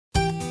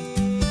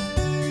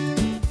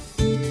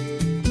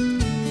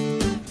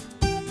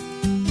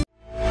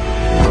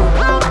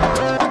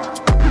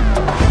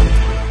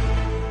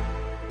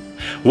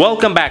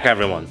Welcome back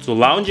everyone to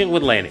Lounging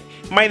with Lenny.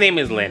 My name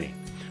is Lenny.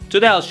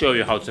 Today I'll show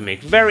you how to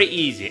make very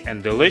easy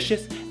and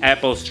delicious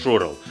apple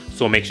strudel,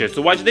 so make sure to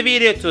watch the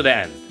video to the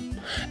end.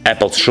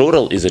 Apple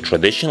strudel is a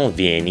traditional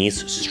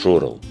Viennese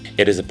strudel.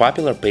 It is a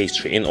popular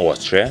pastry in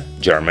Austria,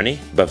 Germany,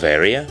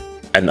 Bavaria,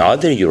 and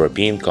other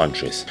European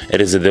countries.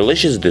 It is a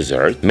delicious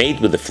dessert made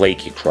with a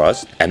flaky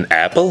crust and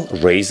apple,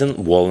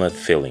 raisin, walnut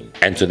filling.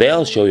 And today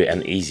I'll show you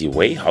an easy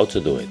way how to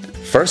do it.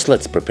 First,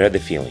 let's prepare the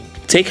filling.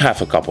 Take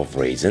half a cup of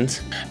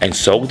raisins and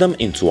soak them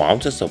in 2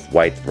 ounces of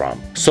white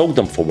rum. Soak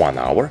them for 1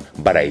 hour,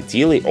 but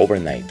ideally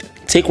overnight.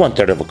 Take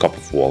 1/3 of a cup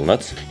of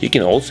walnuts. You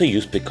can also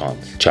use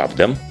pecans. Chop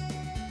them.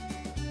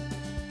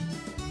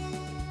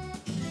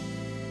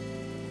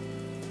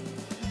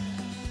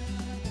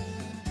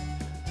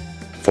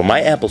 For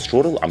my apple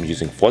strudel, I'm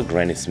using 4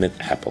 Granny Smith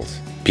apples.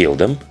 Peel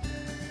them.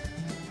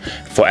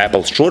 For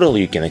apple strudel,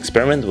 you can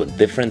experiment with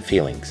different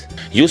fillings.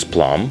 Use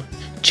plum,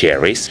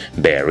 cherries,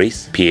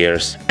 berries,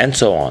 pears, and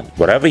so on,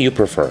 whatever you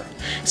prefer.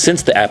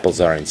 Since the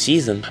apples are in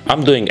season,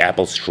 I'm doing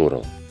apple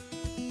strudel.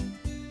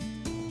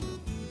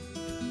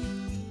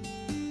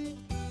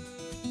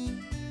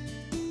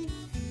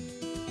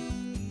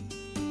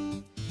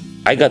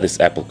 I got this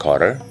apple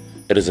cutter.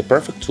 It is a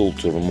perfect tool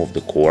to remove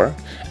the core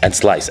and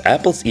slice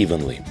apples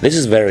evenly. This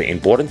is very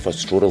important for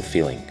strudel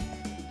filling.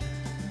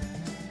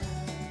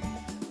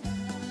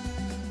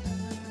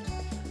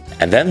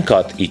 And then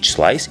cut each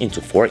slice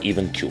into 4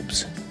 even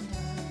cubes.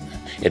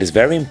 It is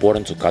very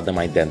important to cut them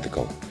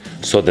identical,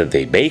 so that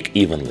they bake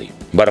evenly.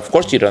 But of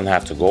course you don't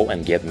have to go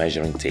and get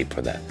measuring tape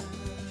for that.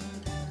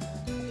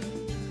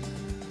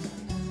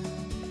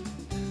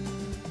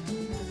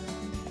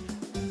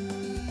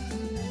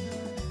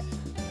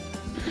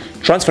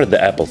 Transfer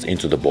the apples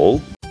into the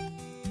bowl.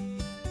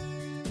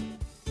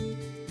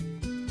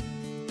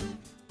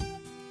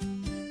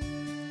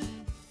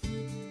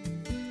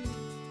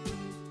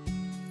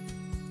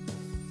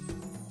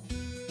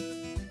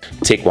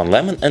 Take 1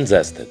 lemon and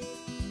zest it.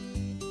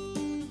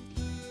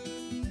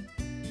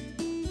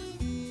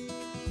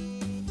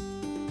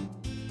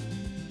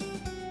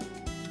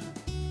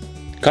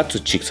 Cut 2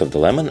 cheeks of the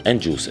lemon and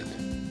juice it.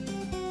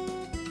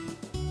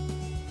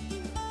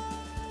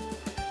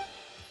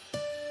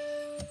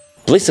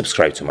 Please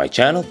subscribe to my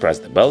channel, press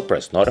the bell,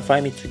 press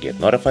notify me to get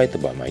notified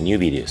about my new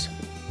videos.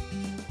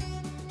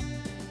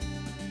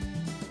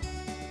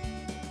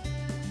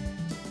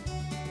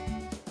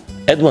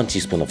 Add 1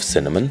 teaspoon of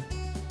cinnamon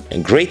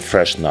and grate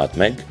fresh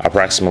nutmeg,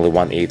 approximately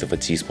 1/8 of a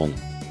teaspoon.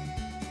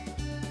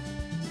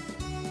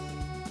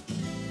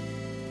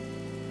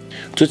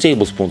 2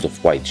 tablespoons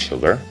of white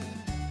sugar,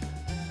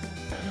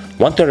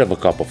 1/3 of a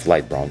cup of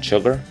light brown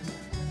sugar,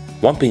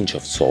 1 pinch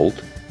of salt.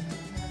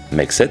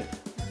 Mix it.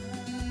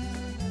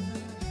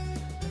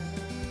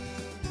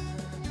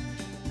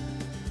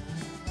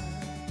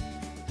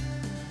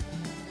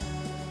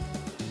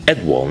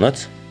 Add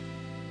walnuts.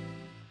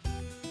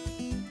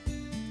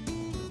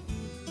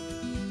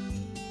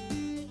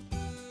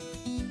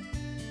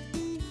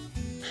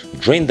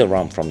 Drain the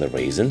rum from the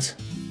raisins.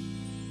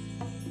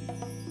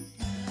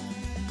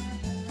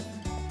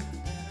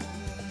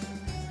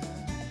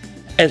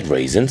 Add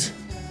raisins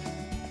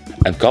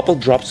and couple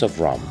drops of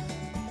rum.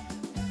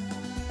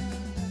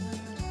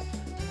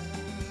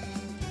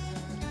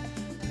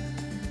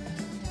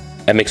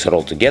 And mix it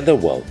all together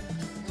well.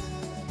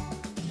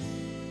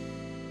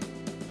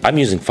 I'm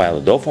using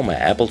Phyllo dough for my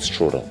apple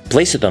strudel.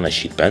 Place it on a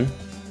sheet pan.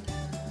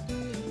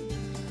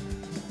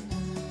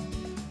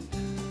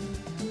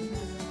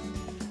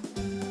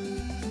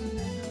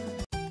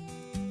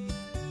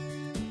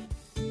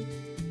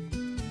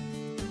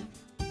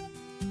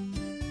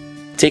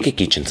 Take a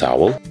kitchen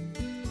towel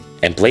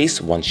and place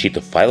 1 sheet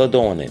of Phyllo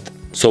dough on it,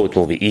 so it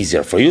will be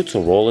easier for you to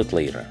roll it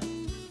later.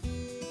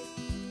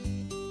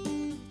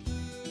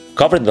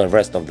 Cover the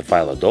rest of the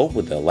Phyllo dough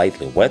with a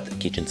lightly wet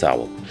kitchen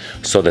towel,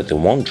 so that it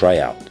won't dry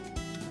out.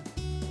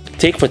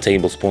 Take 4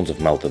 tablespoons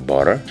of melted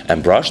butter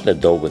and brush the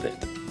dough with it.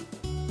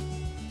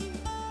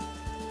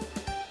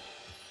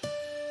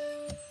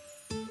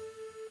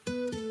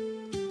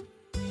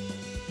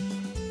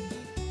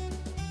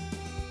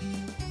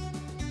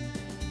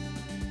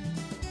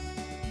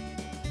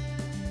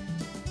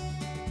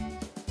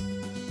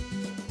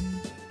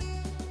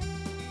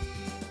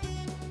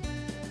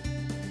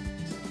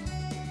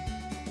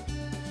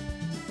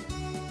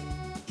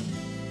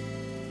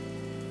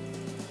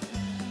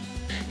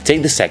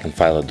 Take the second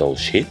Phyllo dough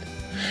sheet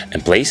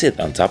and place it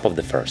on top of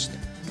the first.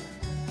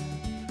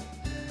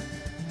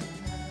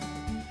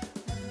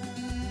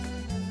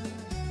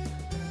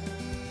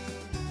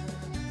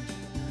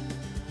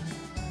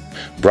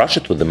 Brush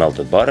it with the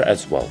melted butter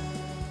as well.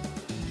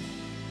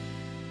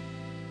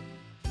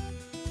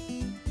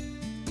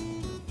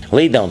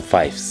 Lay down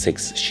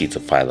 5-6 sheets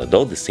of Phyllo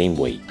dough the same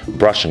way,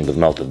 brushing with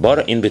melted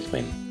butter in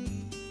between.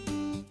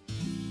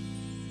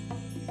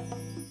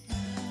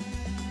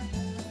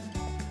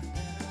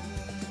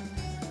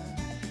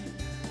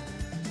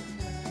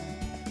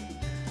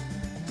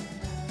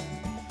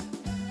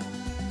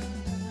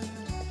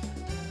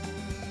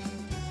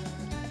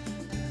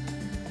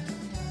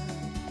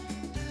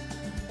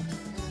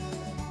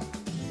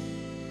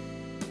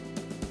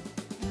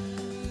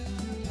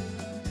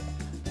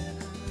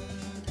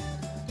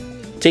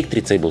 Take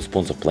 3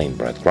 tablespoons of plain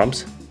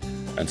breadcrumbs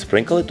and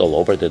sprinkle it all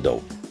over the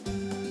dough.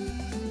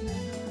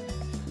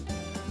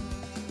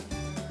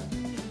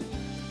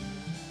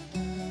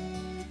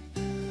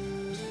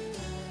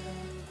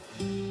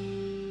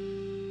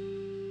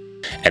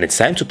 And it's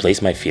time to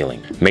place my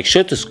filling. Make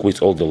sure to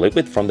squeeze all the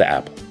liquid from the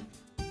apple.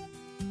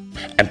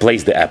 And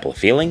place the apple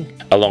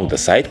filling along the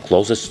side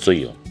closest to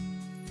you.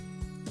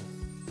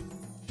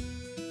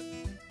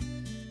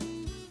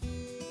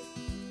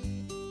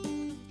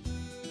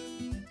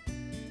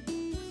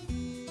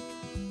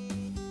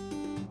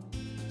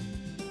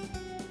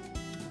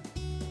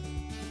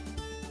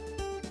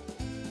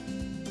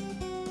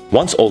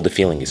 Once all the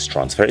filling is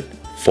transferred,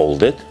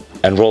 fold it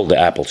and roll the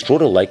apple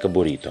strudel like a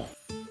burrito.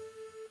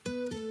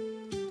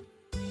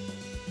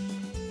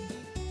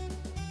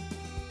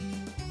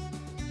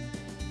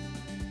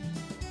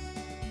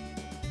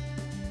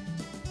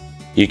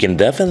 You can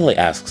definitely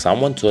ask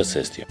someone to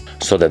assist you,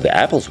 so that the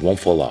apples won't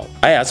fall out.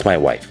 I asked my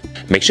wife.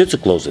 Make sure to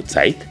close it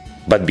tight,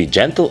 but be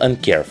gentle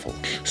and careful,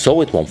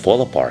 so it won't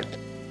fall apart.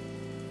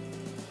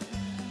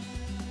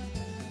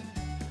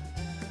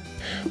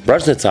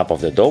 Brush the top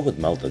of the dough with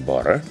melted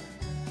butter.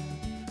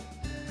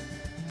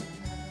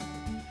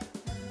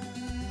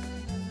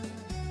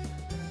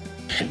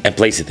 And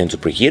place it into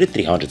preheated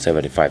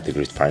 375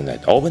 degrees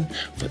Fahrenheit oven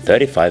for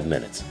 35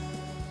 minutes.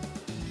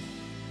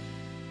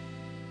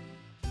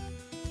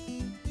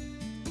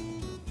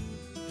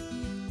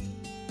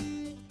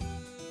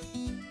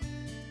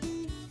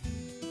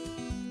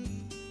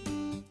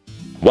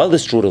 While the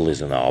strudel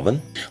is in the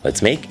oven,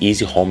 let's make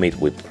easy homemade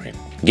whipped cream.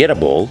 Get a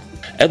bowl,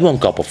 add 1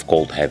 cup of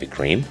cold heavy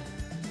cream,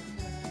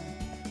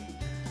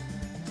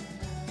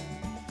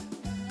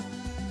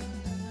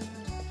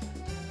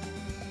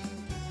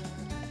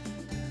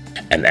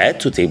 and add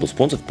 2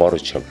 tablespoons of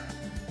powdered sugar.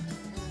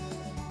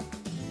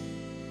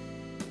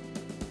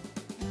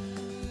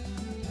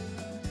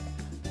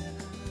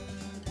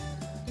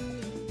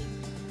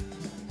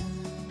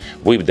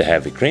 Whip the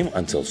heavy cream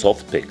until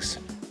soft peaks.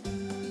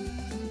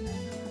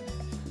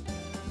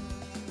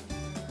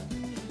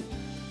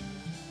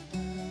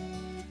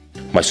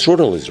 My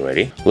strudel is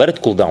ready. Let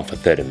it cool down for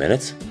 30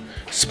 minutes.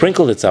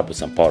 Sprinkle the top with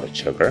some powdered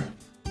sugar.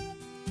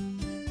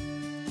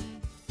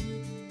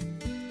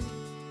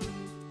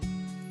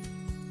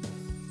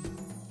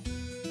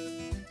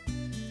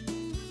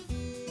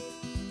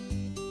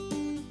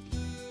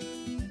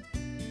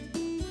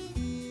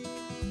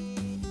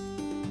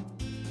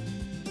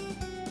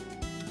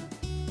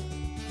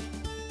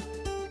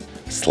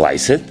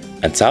 Slice it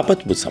and top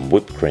it with some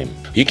whipped cream.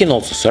 You can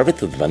also serve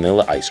it with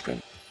vanilla ice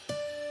cream.